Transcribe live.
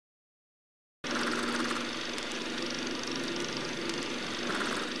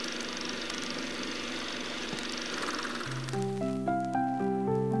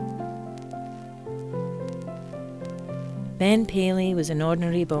Ben Paylay was an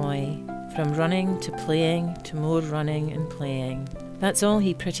ordinary boy, from running to playing to more running and playing. That's all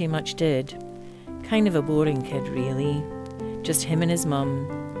he pretty much did. Kind of a boring kid, really. Just him and his mum.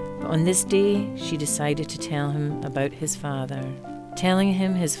 But on this day, she decided to tell him about his father. Telling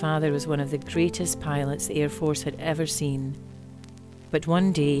him his father was one of the greatest pilots the Air Force had ever seen. But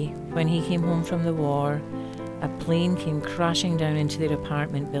one day, when he came home from the war, a plane came crashing down into their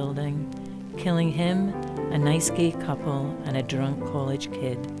apartment building, killing him, a nice gay couple, and a drunk college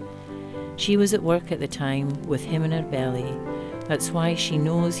kid. She was at work at the time with him in her belly. That's why she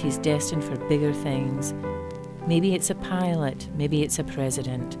knows he's destined for bigger things. Maybe it's a pilot, maybe it's a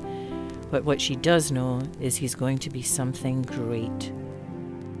president. But what she does know is he's going to be something great.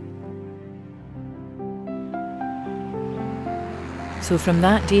 So from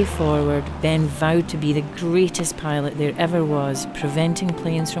that day forward, Ben vowed to be the greatest pilot there ever was, preventing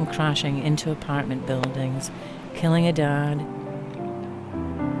planes from crashing into apartment buildings, killing a dad,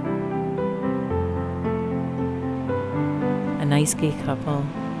 a nice gay couple,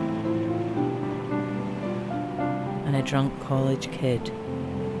 and a drunk college kid.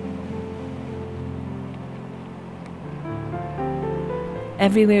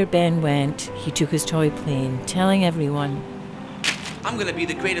 Everywhere Ben went, he took his toy plane, telling everyone, I'm gonna be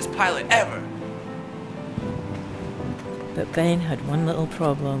the greatest pilot ever! But Ben had one little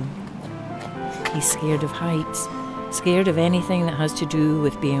problem. He's scared of heights, scared of anything that has to do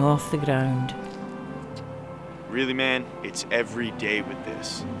with being off the ground. Really, man, it's every day with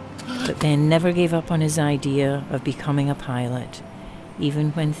this. But Ben never gave up on his idea of becoming a pilot, even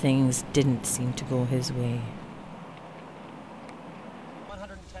when things didn't seem to go his way.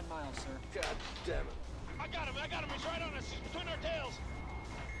 110 miles, sir. God damn it. I got him, he's right on us, he's between our tails.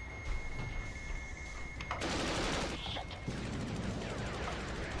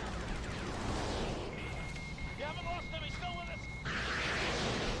 You haven't lost him, he's still with us.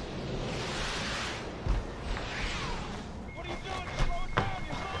 What are you doing? You're slowing down,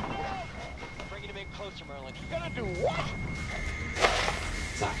 you're slowing down. Bringing him in closer, Merlin. You're gonna do what?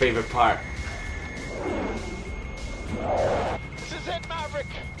 It's our favorite part. This is it, Maverick.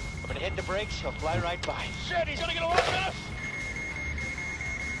 I'm gonna hit the brakes, he'll fly right by. Shit, he's gonna get away with us.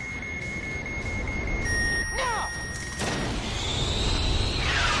 Now!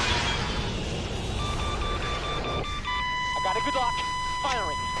 I got a good lock.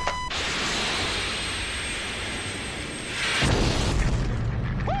 Firing.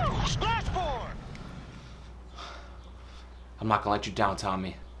 Woo! Splashboard! I'm not gonna let you down,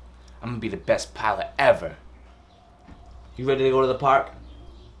 Tommy. I'm gonna be the best pilot ever. You ready to go to the park?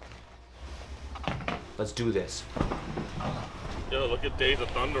 Let's do this. Yo, look at Days of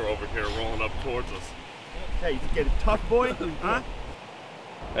Thunder over here rolling up towards us. Hey, you get a tough boy, huh?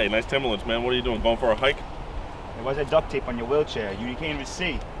 Hey, nice Timberlands, man. What are you doing? Going for a hike? Hey, why's that duct tape on your wheelchair? You can't even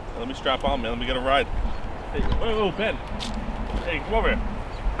see. Let me strap on, man. Let me get a ride. Hey, whoa, Ben. Hey, come over here.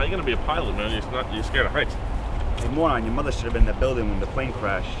 How you gonna be a pilot, man? You're scared of heights. Hey, moron, your mother should have been in the building when the plane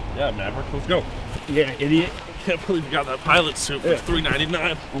crashed. Yeah, Maverick, let's go. Yeah, idiot. Can't believe you got that pilot suit for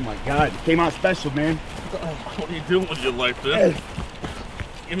 $3.99. Oh my God, it came out special, man. What are you doing with your life, dude?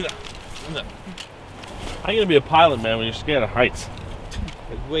 Give me that. Give me that. How you gonna be a pilot, man, when you're scared of heights?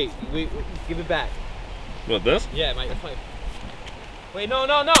 Wait, give it back. You want this? Yeah, that's my... Wait, no!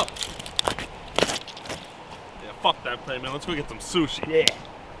 Yeah, fuck that plane, man. Let's go get some sushi. Yeah.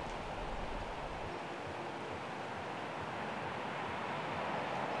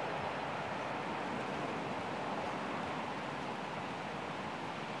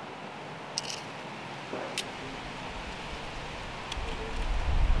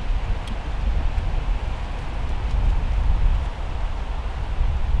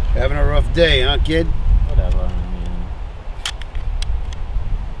 Having a rough day, huh, kid? Whatever, man.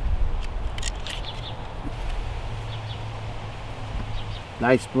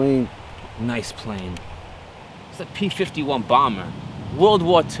 Nice plane. Nice plane. It's a P-51 bomber. World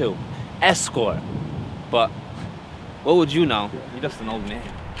War II. Escort. But what would you know? You're just an old man.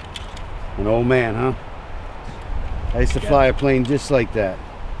 An old man, huh? I used to fly a plane just like that.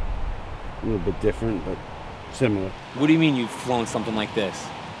 A little bit different, but similar. What do you mean you've flown something like this?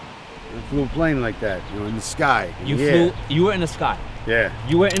 I flew a plane like that, you know, in the sky. You were in the sky? Yeah.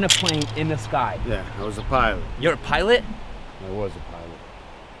 You were in a plane in the sky? Yeah, I was a pilot. You're a pilot? I was a pilot.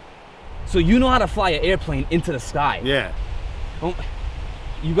 So you know how to fly an airplane into the sky? Yeah. Well,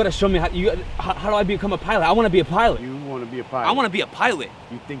 you gotta show me how do I become a pilot? I wanna be a pilot. You want to be a pilot? I wanna be a pilot.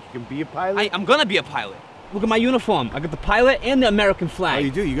 You think you can be a pilot? I'm gonna be a pilot. Look at my uniform. I got the pilot and the American flag. Oh,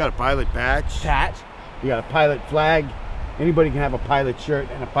 you do? You got a pilot patch? Patch? You got a pilot flag? Anybody can have a pilot shirt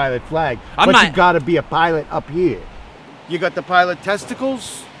and a pilot flag. I'm but not... you gotta be a pilot up here. You got the pilot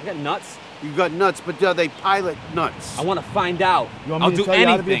testicles? I got nuts. You got nuts, but are they pilot nuts? I want to find out. You want me I'll to do tell you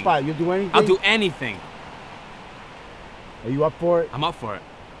how to be a anything. pilot? You'll do anything? I'll do anything. Are you up for it? I'm up for it.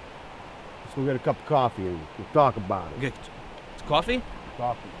 Let's go get a cup of coffee and we'll talk about it. Get coffee?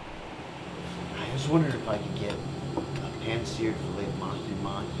 Coffee. I was wondering if I could get a pan-seared filet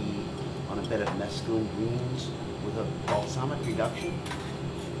mahi on a bed of mescaline greens with a balsamic reduction.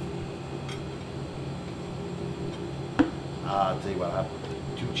 I'll tell you what, I'll have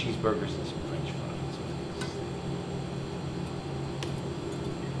 2 cheeseburgers and some French fries.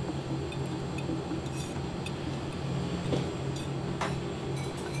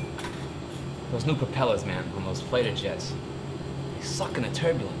 Those new propellers, man, on those fighter jets. They suck in the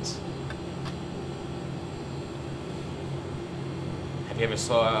turbulence. Have you ever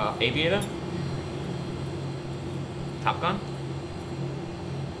saw Aviator? Top Gun?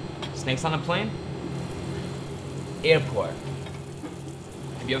 Snakes on a plane? Airport.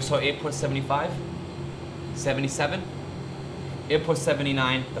 Have you ever saw Airport 75? 77? Airport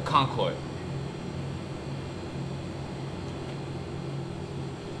 79, the Concorde.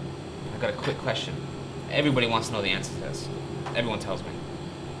 I got a quick question. Everybody wants to know the answer to this. Everyone tells me.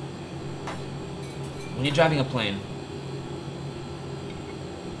 When you're driving a plane,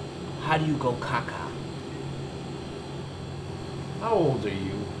 how do you go caca? How old are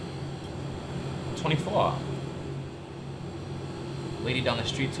you? 24. Lady down the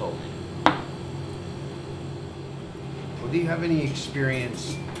street told me. Well, do you have any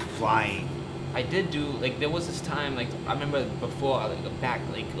experience flying? I did do, like, there was this time, like, I remember before, like, back,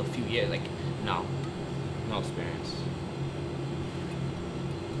 like, a few years, like, no experience.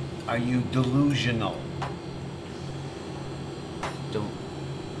 Are you delusional?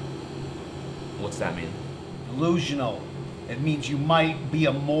 What's that mean? Delusional. It means you might be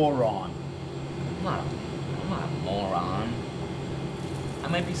a moron. I'm not a moron.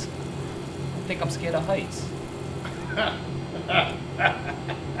 I think I'm scared of heights.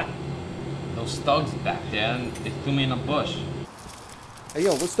 Those thugs back there, and they threw me in a bush. Hey,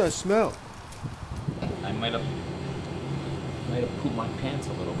 yo, what's that smell? I might have pooped my pants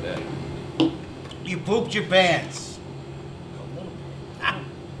a little bit. You pooped your pants. A little bit.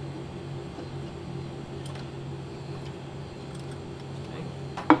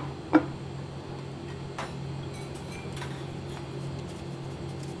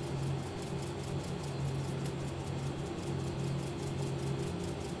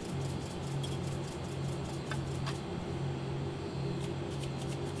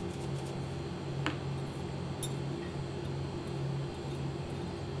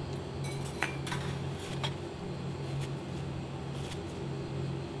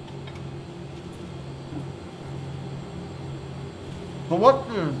 So what's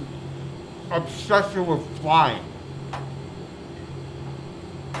the obsession with flying?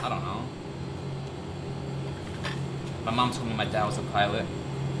 I don't know. My mom told me my dad was a pilot.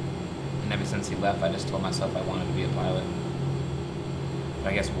 And ever since he left, I just told myself I wanted to be a pilot.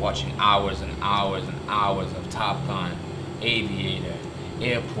 But I guess watching hours and hours and hours of Top Gun, Aviator,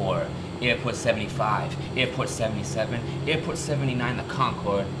 Airport, Airport 75, Airport 77, Airport 79, the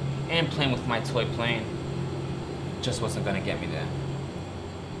Concorde, and playing with my toy plane just wasn't gonna get me there.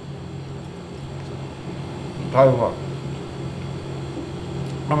 Tell you what,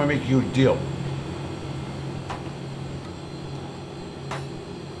 I'm gonna make you a deal.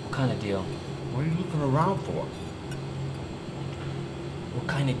 What kind of deal? What are you looking around for? What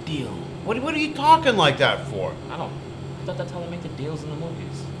kind of deal? What are you talking like that for? I thought that's how they make the deals in the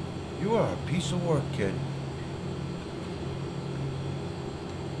movies. You are a piece of work, kid.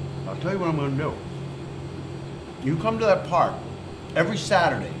 I'll tell you what I'm gonna do. You come to that park every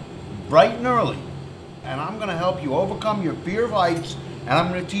Saturday, bright and early, and I'm gonna help you overcome your fear of heights, and I'm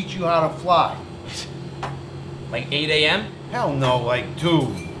gonna teach you how to fly. Like 8 a.m.? Hell no, like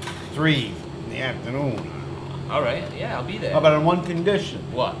 2, 3 in the afternoon. All right, yeah, I'll be there. How about on one condition?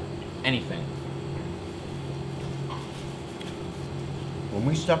 What? Anything. When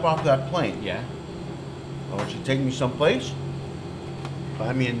we step off that plane, Yeah? I want you to take me someplace,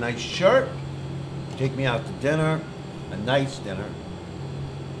 buy me a nice shirt, take me out to dinner, a nice dinner,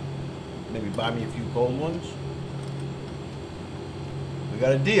 maybe buy me a few cold ones. We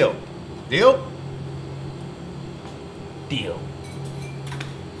got a deal. Deal? Deal.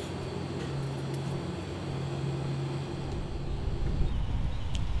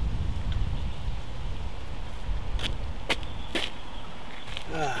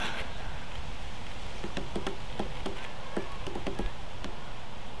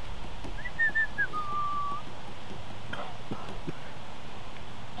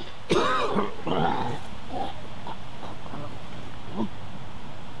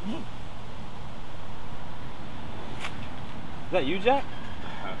 Is that you, Jack?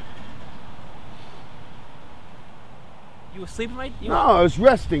 You was sleeping right? No, I was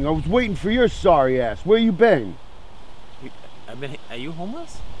resting. I was waiting for your sorry ass. Where you been? Are you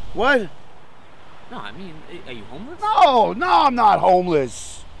homeless? What? No, I mean, are you homeless? No, I'm not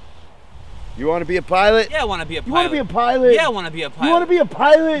homeless. You want to be a pilot? Yeah, I want to be a pilot. You want to be a pilot? Yeah, I want to be a pilot. You want to be a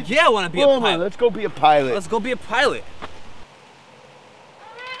pilot? Yeah, I want to be a pilot. Let's go be a pilot. Let's go be a pilot.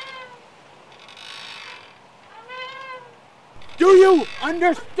 Do you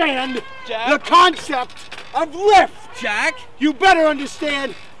understand the concept of lift? Jack? You better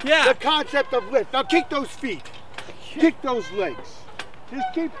understand Yeah. the concept of lift. Now kick those feet. Kick those legs. Just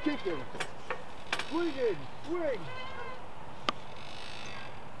keep kicking. Swing in. Swing.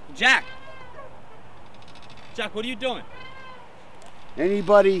 Jack! Jack, what are you doing?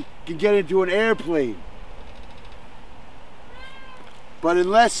 Anybody can get into an airplane. But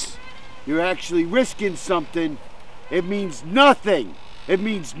unless you're actually risking something, it means nothing. It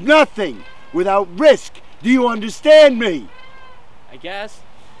means nothing without risk. Do you understand me? I guess.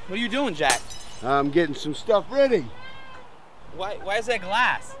 What are you doing, Jack? I'm getting some stuff ready. Why is that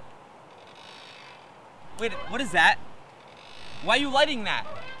glass? Wait, what is that? Why are you lighting that?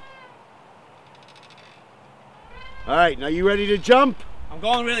 All right, now you ready to jump? I'm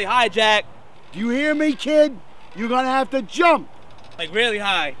going really high, Jack. Do you hear me, kid? You're gonna have to jump. Like really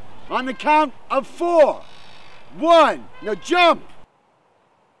high. On the count of 4. 1, now jump.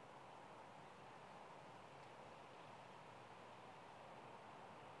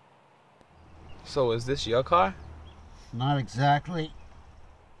 So is this your car? Not exactly.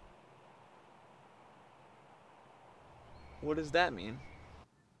 What does that mean?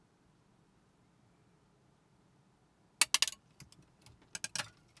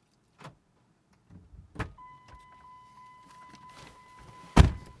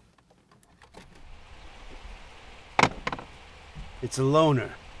 It's a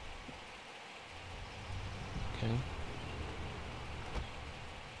loner. Okay.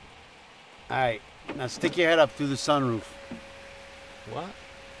 All right, now stick your head up through the sunroof. What?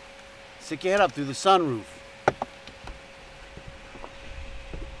 Stick your head up through the sunroof.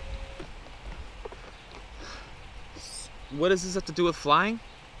 What does this have to do with flying?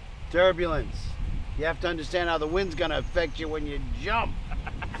 Turbulence. You have to understand how the wind's gonna affect you when you jump.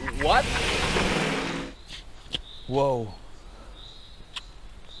 What? Whoa.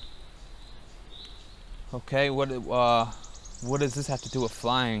 Okay, what does this have to do with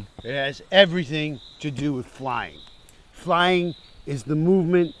flying? It has everything to do with flying. Flying is the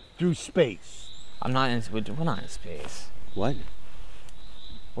movement through space. We're not in space. What?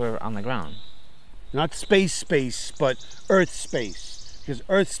 We're on the ground. Not space, but Earth space. Because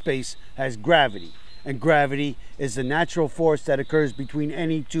Earth space has gravity. And gravity is the natural force that occurs between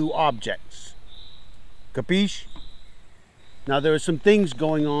any two objects. Capiche? Now there are some things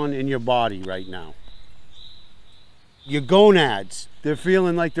going on in your body right now. Your gonads, they're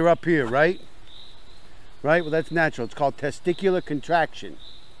feeling like they're up here, right? Right? Well, that's natural. It's called testicular contraction.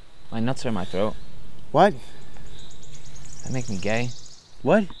 My nuts are in my throat. What? That make me gay.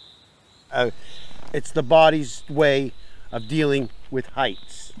 What? It's the body's way of dealing with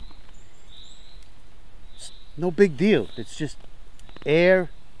heights. It's no big deal. It's just air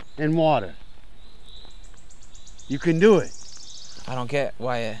and water. You can do it. I don't get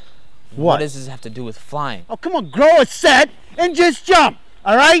why. What? What does this have to do with flying? Oh, come on, grow a set and just jump,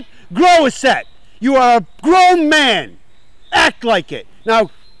 all right? Grow a set. You are a grown man. Act like it.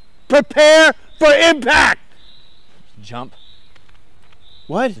 Now, prepare for impact. Jump.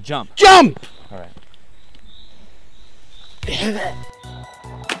 What? Jump. Jump! All right.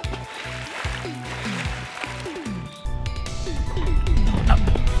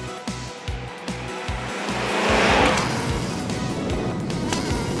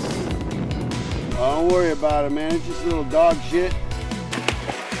 Don't worry about it, man. It's just a little dog shit.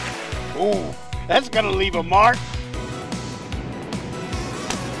 Oh, that's gonna leave a mark.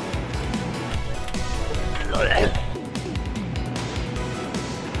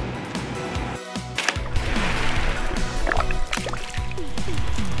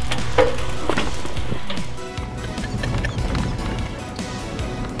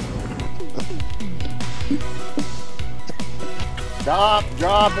 Stop,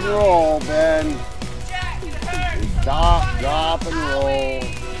 drop, and roll, Ben. Stop, drop, and roll.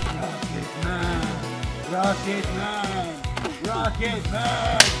 Rocket Man! Rocket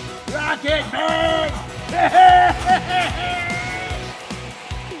Man! Rocket Man!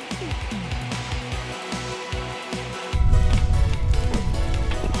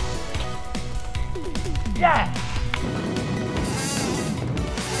 Yeah!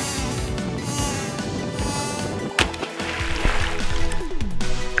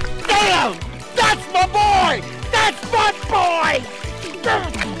 my boy! That's my boy!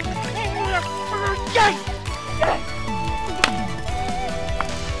 Yes!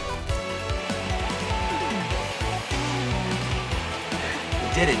 You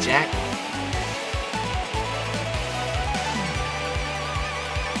did it, Jack.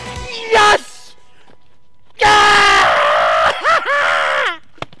 Yes!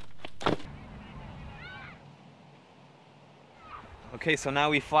 Okay, so now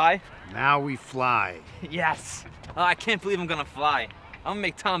we fly? Now we fly. Yes! Oh, I can't believe I'm gonna fly. I'm gonna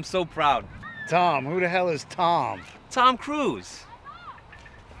make Tom so proud. Tom, who the hell is Tom? Tom Cruise.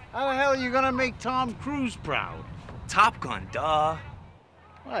 How the hell are you gonna make Tom Cruise proud? Top Gun, duh.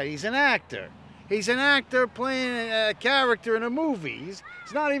 What, he's an actor. He's an actor playing a character in a movie. He's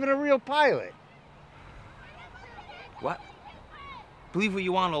not even a real pilot. What? Believe what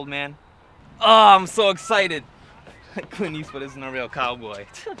you want, old man. Oh, I'm so excited. Clint Eastwood isn't a real cowboy.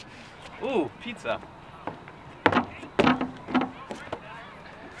 Ooh, pizza.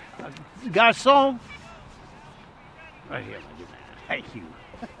 Garçon? Right here, my good man. Thank you.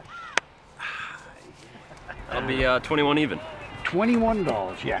 I'll be 21 even.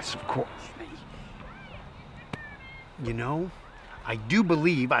 $21, yes, of course. You know, I do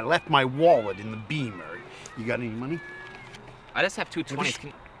believe I left my wallet in the Beamer. You got any money? I just have 220s. Can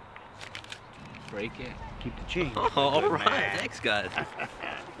you break it? Keep the change. Oh, all right. Thanks, guys.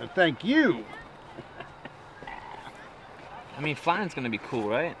 Thank you. I mean, flying's gonna be cool,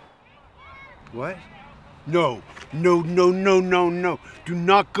 right? What? No, no, no, no, no, no. Do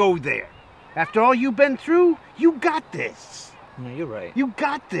not go there. After all you've been through, you got this. No, you're right. You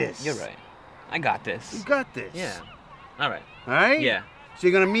got this. You're right. I got this. You got this. Yeah. All right. All right? Yeah. So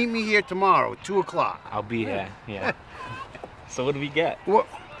you're gonna meet me here tomorrow at 2 o'clock. I'll be here. Yeah. So what do we get? What?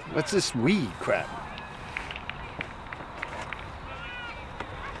 What's this weed crap?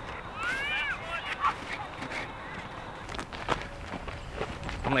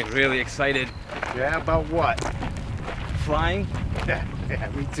 I'm like really excited. Yeah, about what? Flying? Yeah,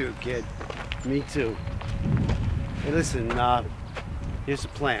 me too, kid. Me too. Hey, listen, here's the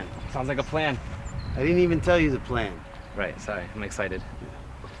plan. Sounds like a plan. I didn't even tell you the plan. Right, sorry. I'm excited.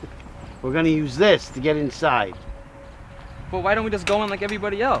 We're gonna use this to get inside. Well, why don't we just go in like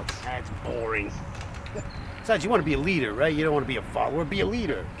everybody else? That's boring. Besides, you want to be a leader, right? You don't want to be a follower. Be a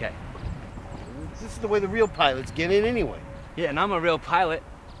leader. Okay. This is the way the real pilots get in anyway. Yeah, and I'm a real pilot.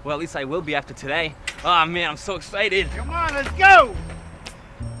 Well, at least I will be after today. Oh, man, I'm so excited. Come on, let's go!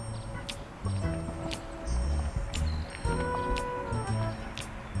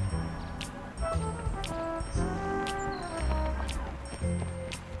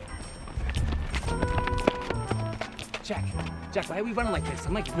 Jack, why are we running like this?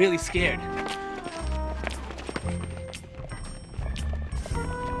 I'm like really scared.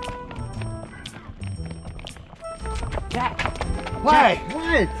 Jack! What?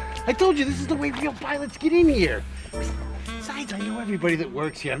 What? I told you this is the way real pilots get in here. Besides, I know everybody that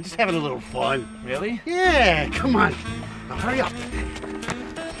works here. I'm just having a little fun. Really? Yeah, come on. Now hurry up.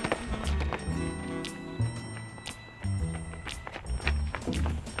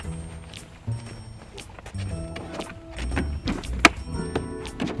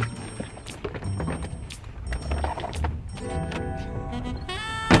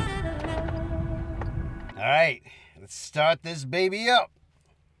 All right, let's start this baby up.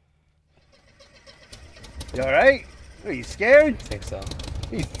 You all right? Are you scared? I think so.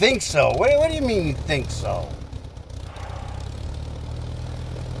 You think so? What do you mean you think so?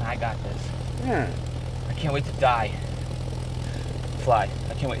 I got this. Yeah. I can't wait to die. Fly.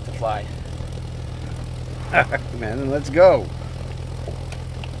 I can't wait to fly. All right, man, then let's go.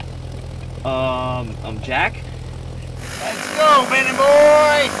 Jack? Let's go, Benny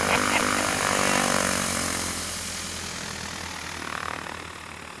boy!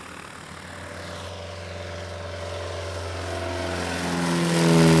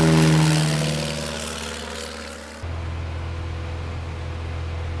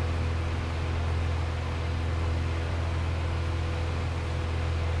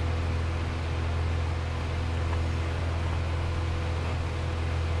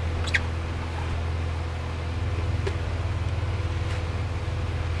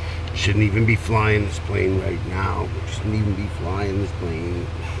 Shouldn't even be flying this plane right now. Shouldn't even be flying this plane.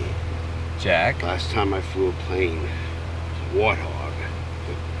 Jack? Last time I flew a plane, it was a Warthog.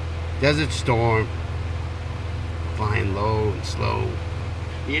 Desert Storm. Flying low and slow.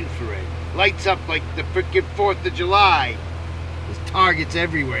 The infrared lights up like the frickin' 4th of July. There's targets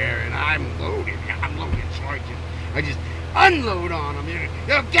everywhere, and I'm loaded, Sergeant. I just unload on them. You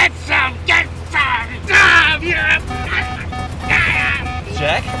know, get some!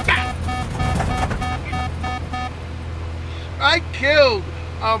 Jack? I killed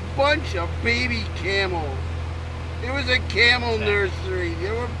a bunch of baby camels. It was a camel nursery.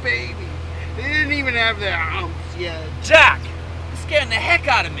 They were babies. They didn't even have their humps yet. Jack! You're scaring the heck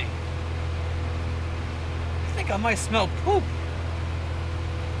out of me. I think I might smell poop.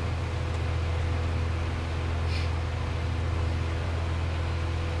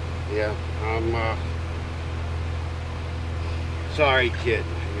 Yeah, I'm sorry, kid.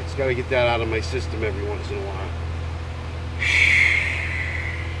 It's gotta get that out of my system every once in a while.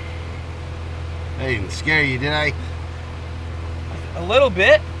 I didn't scare you, did I? A little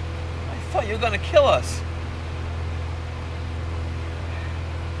bit. I thought you were gonna kill us.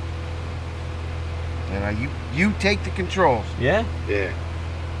 And you take the controls. Yeah? Yeah.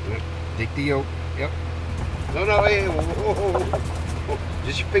 Take the yoke. Yep. No, hey, whoa.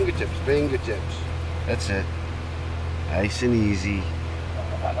 Just your fingertips. That's it. Nice and easy.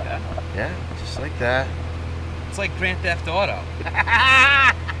 Yeah, just like that. It's like Grand Theft Auto.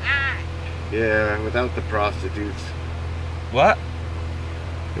 Yeah, without the prostitutes. What?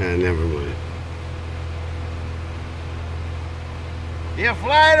 Never mind. You're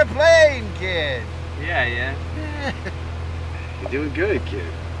flying a plane, kid. Yeah. You're doing good,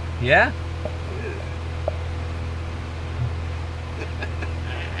 kid. Yeah?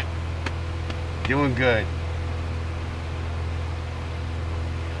 Doing good.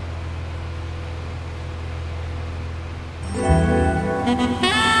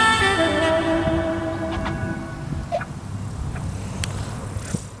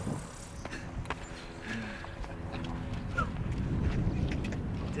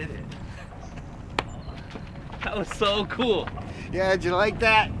 Did it. That was so cool. Yeah, did you like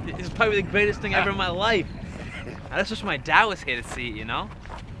that? It's probably the greatest thing ever in my life. I just wish my dad was here to see it, you know?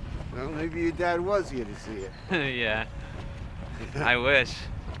 Well, maybe your dad was here to see it. Yeah. I wish.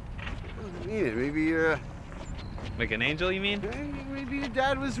 What do you mean? Maybe you're... Like an angel, you mean? Maybe your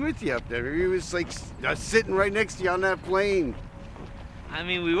dad was with you up there. Maybe he was like sitting right next to you on that plane. I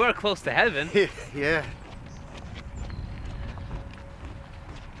mean, we were close to heaven. Yeah.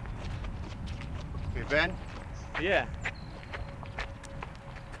 Hey, Ben? Yeah.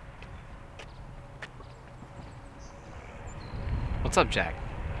 What's up, Jack?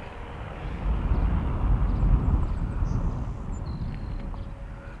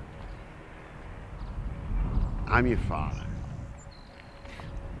 I'm your father.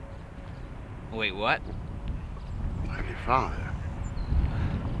 Wait, what? I'm your father.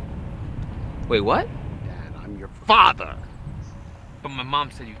 Wait, what? Dad, I'm your father. But my mom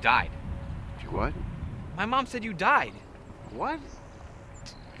said you died. You what? My mom said you died. What?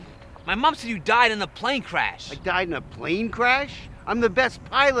 My mom said you died in a plane crash. I died in a plane crash? I'm the best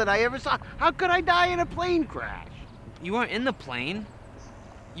pilot I ever saw. How could I die in a plane crash? You weren't in the plane.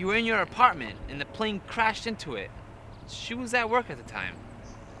 You were in your apartment, and the plane crashed into it. She was at work at the time.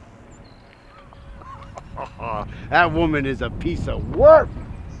 Oh, that woman is a piece of work.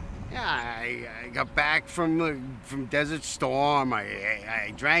 Yeah, I got back from Desert Storm.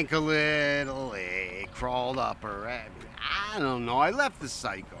 I drank a little. I crawled up her. I don't know. I left the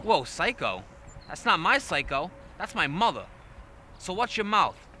psycho. Whoa, psycho? That's not my psycho. That's my mother. So watch your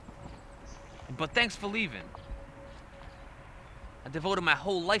mouth. But thanks for leaving. I devoted my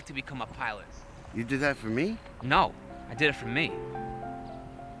whole life to become a pilot. You did that for me? No, I did it for me.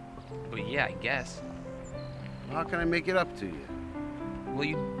 But yeah, I guess. How can I make it up to you? Well,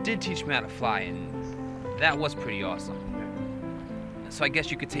 you did teach me how to fly, and that was pretty awesome. So I guess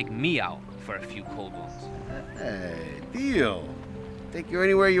you could take me out for a few cold ones. Hey, deal. Take you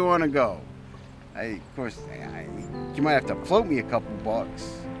anywhere you want to go. Of course, you might have to float me a couple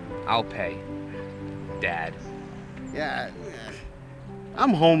bucks. I'll pay, Dad. Yeah,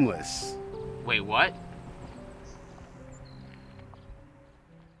 I'm homeless. Wait, what?